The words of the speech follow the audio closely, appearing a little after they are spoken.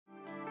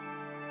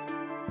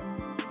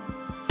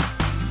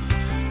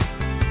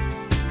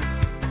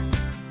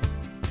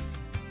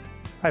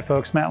Hi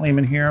folks, Matt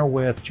Lehman here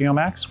with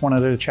GeoMax.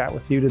 Wanted to chat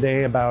with you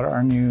today about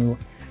our new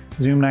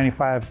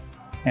Zoom95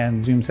 and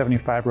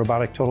Zoom95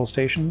 Robotic Total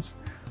Stations.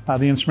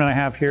 The instrument I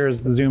have here is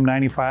the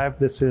Zoom95.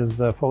 This is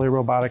the fully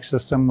robotic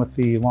system with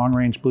the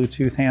long-range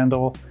Bluetooth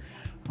handle.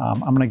 I'm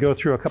going to go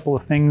through a couple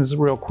of things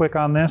real quick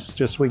on this,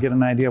 just so we get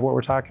an idea of what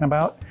we're talking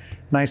about.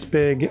 Nice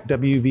big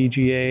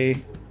WVGA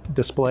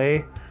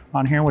display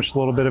on here, which is a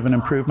little bit of an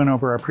improvement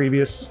over our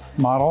previous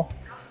model.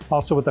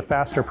 Also with a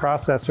faster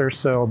processor,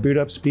 so boot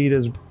up speed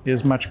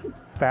is much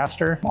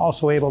faster.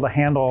 Also able to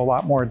handle a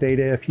lot more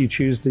data if you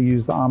choose to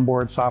use the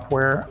onboard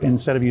software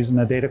instead of using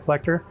a data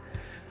collector.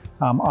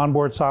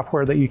 Onboard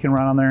software that you can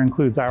run on there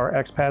includes our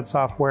XPad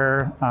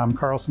software,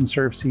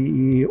 CarlsonServe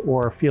CE,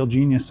 or Field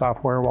Genius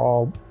software will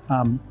all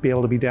be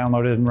able to be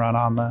downloaded and run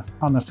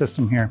on the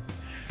system here.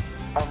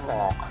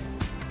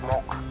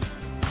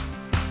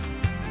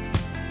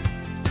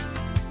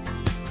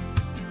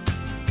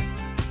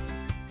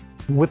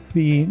 With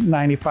the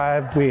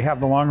 95, we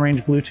have the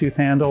long-range Bluetooth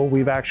handle.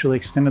 We've actually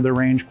extended the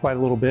range quite a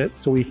little bit,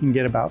 so we can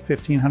get about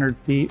 1,500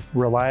 feet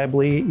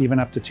reliably, even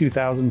up to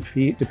 2,000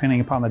 feet,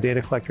 depending upon the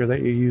data collector that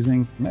you're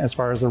using, as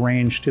far as the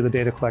range to the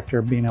data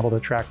collector, being able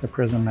to track the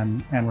prism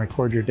and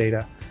record your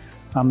data.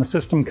 The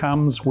system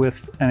comes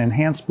with an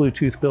enhanced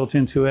Bluetooth built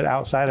into it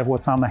outside of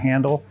what's on the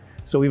handle.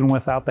 So even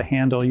without the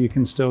handle, you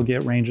can still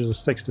get ranges of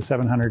 600 to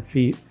 700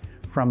 feet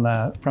from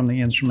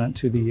the instrument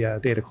to the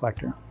data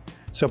collector.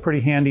 So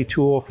pretty handy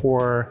tool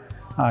for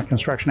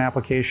construction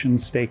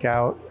applications,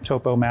 stakeout,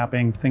 topo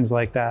mapping, things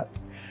like that.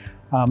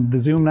 The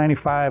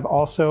Zoom95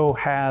 also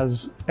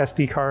has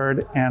SD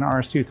card and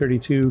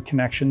RS-232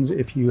 connections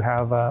if you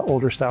have an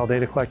older style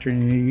data collector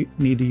and you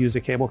need to use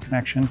a cable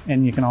connection.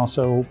 And you can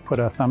also put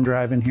a thumb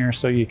drive in here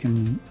so you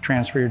can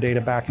transfer your data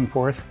back and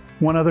forth.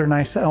 One other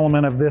nice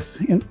element of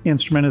this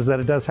instrument is that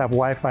it does have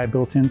Wi-Fi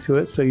built into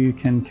it, so you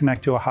can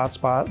connect to a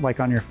hotspot like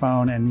on your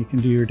phone and you can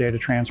do your data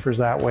transfers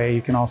that way.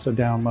 You can also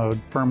download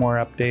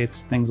firmware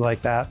updates, things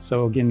like that.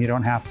 So again, you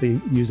don't have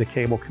to use a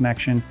cable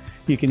connection.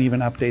 You can even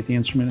update the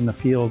instrument in the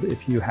field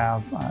if you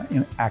have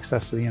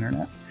access to the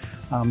internet.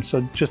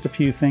 So just a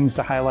few things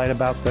to highlight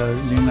about the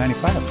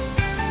Zoom95.